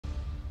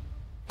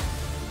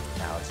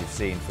Now, as you've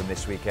seen from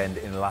this weekend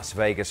in Las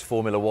Vegas,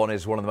 Formula One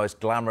is one of the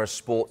most glamorous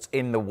sports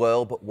in the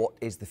world. But what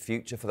is the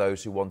future for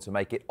those who want to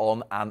make it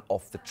on and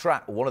off the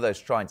track? One of those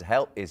trying to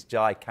help is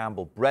Jai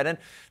Campbell-Brennan,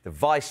 the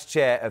vice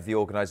chair of the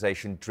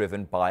organisation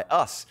Driven by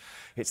Us.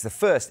 It's the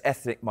first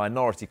ethnic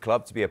minority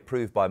club to be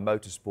approved by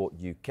Motorsport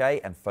UK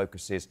and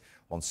focuses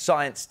on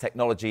science,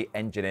 technology,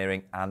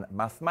 engineering and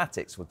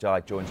mathematics. Well,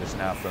 Jai joins us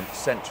now from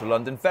central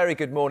London. Very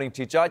good morning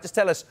to you, Jai. Just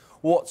tell us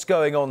what's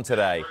going on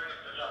today.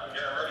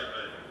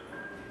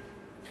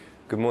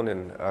 Good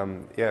morning.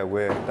 Yeah,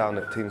 we're down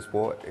at Team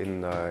Sport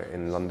in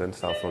London,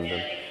 South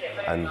London,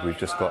 and we've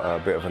just got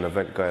a bit of an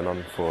event going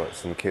on for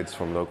some kids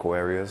from local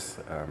areas.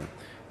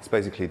 It's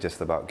basically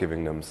just about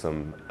giving them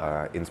some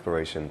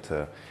inspiration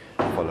to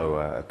follow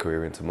a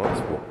career into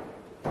motorsport.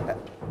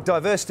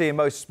 Diversity in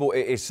motorsport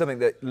is something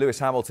that Lewis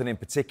Hamilton in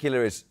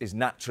particular is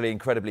naturally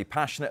incredibly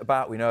passionate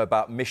about. We know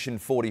about Mission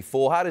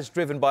 44. How does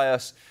Driven by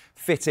Us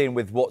fit in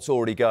with what's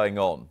already going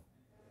on?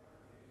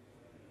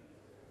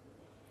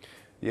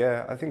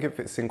 Yeah, I think it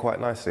fits in quite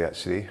nicely,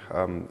 actually.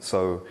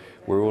 So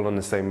we're all on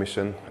the same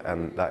mission,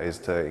 and that is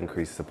to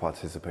increase the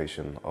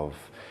participation of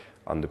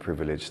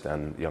underprivileged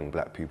and young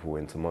black people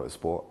into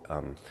motorsport.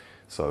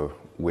 So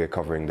we're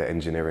covering the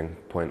engineering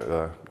point,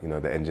 the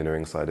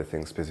engineering side of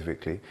things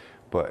specifically.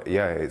 But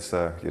yeah, it's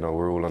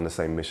we're all on the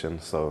same mission,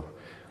 so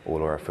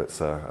all our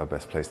efforts are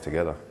best placed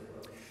together.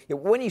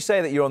 When you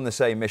say that you're on the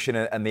same mission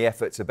and the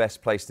efforts are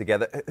best placed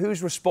together,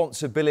 whose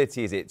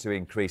responsibility is it to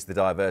increase the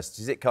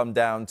diversity? Does it come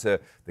down to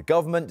the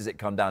government? Does it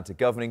come down to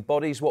governing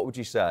bodies? What would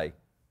you say?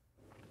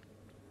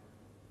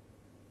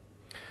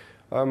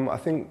 I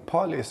think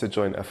partly it's a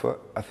joint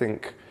effort. I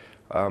think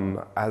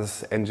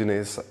as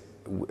engineers,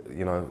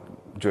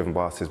 Driven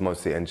by Us is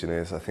mostly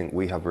engineers. I think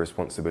we have a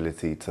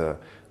responsibility to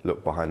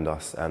look behind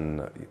us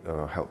and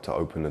help to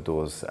open the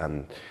doors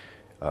and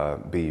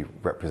be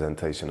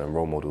representation and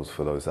role models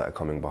for those that are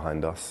coming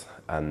behind us.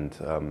 And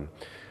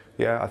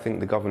yeah, I think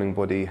the governing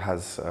body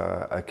has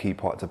a key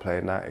part to play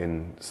in that,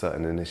 in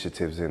certain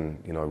initiatives in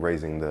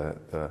raising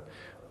the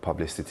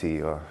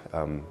publicity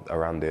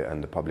around it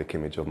and the public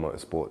image of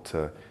motorsport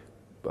to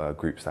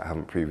groups that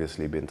haven't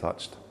previously been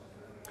touched.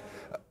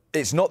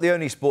 It's not the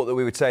only sport that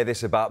we would say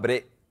this about, but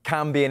it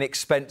can be an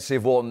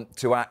expensive one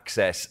to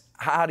access.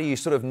 How do you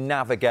sort of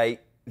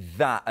navigate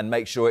that and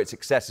make sure it's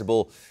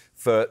accessible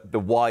for the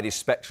widest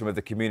spectrum of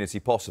the community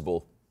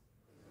possible?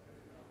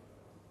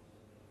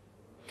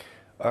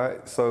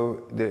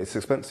 So it's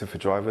expensive for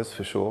drivers,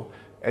 for sure.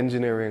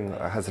 Engineering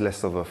has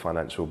less of a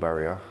financial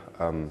barrier.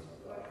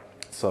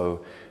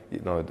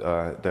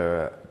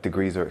 The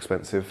degrees are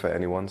expensive for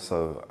anyone.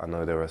 So I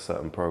know there are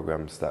certain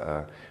programs that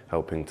are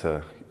helping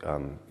to,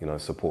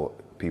 support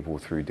people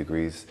through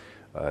degrees.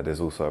 There's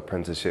also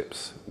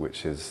apprenticeships,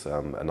 which is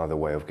another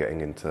way of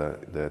getting into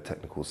the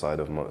technical side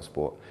of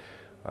motorsport,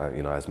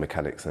 as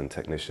mechanics and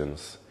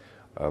technicians.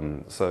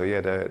 So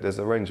yeah, there's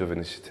a range of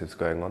initiatives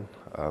going on.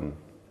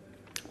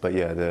 But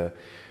yeah,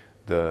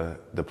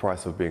 the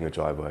price of being a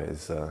driver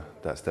is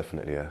that's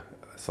definitely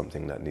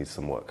something that needs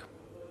some work.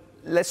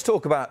 Let's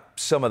talk about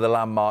some of the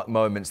landmark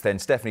moments then.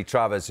 Stephanie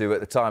Travers, who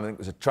at the time I think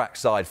was a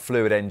trackside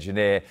fluid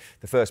engineer,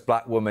 the first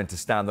black woman to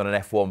stand on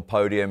an F1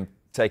 podium,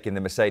 taking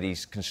the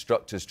Mercedes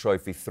Constructors'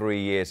 Trophy 3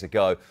 years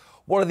ago.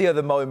 What are the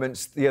other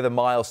moments, the other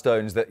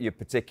milestones that you're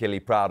particularly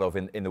proud of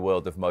in the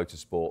world of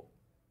motorsport?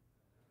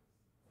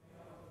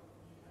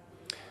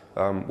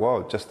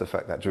 Well, just the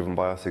fact that Driven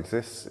by Us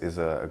exists is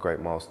a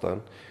great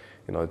milestone.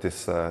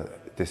 This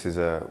is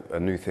a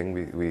new thing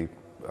we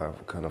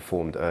kind of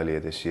formed earlier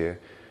this year.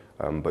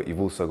 But you've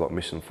also got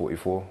Mission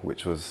 44,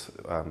 which was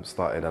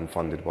started and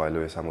funded by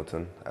Lewis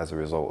Hamilton as a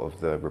result of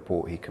the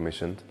report he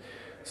commissioned.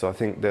 So I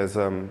think there's,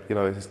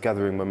 it's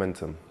gathering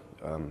momentum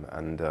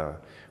and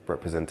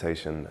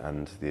representation,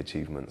 and the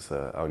achievements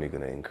are only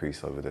going to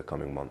increase over the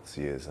coming months,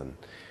 years. And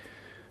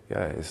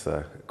yeah, it's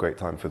a great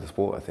time for the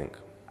sport, I think.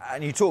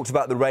 And you talked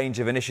about the range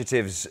of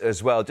initiatives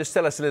as well. Just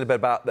tell us a little bit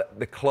about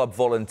the club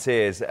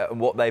volunteers and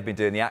what they've been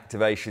doing, the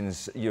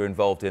activations you're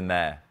involved in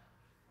there.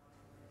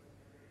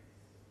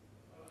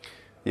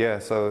 Yeah,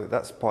 so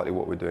that's partly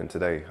what we're doing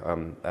today.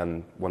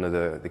 And one of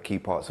the key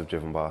parts of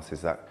Driven by Us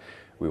is that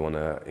we want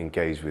to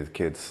engage with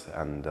kids,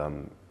 and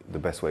the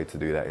best way to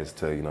do that is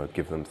to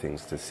give them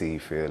things to see,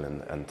 feel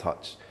and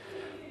touch.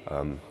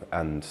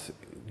 And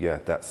yeah,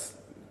 that's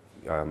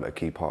a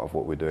key part of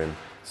what we're doing.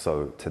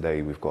 So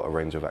today we've got a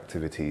range of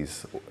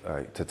activities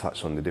to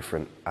touch on the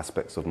different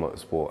aspects of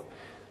motorsport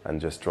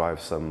and just drive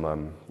some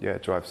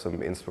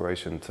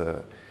inspiration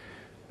to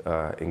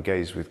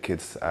engage with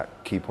kids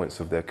at key points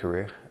of their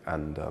career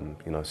and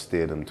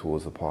steer them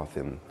towards a path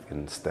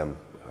in STEM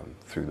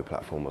through the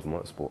platform of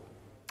motorsport.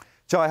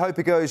 Jai, I hope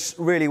it goes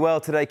really well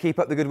today. Keep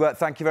up the good work.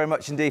 Thank you very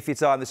much indeed for your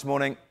time this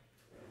morning.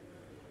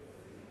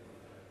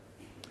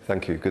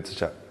 Thank you. Good to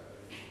chat.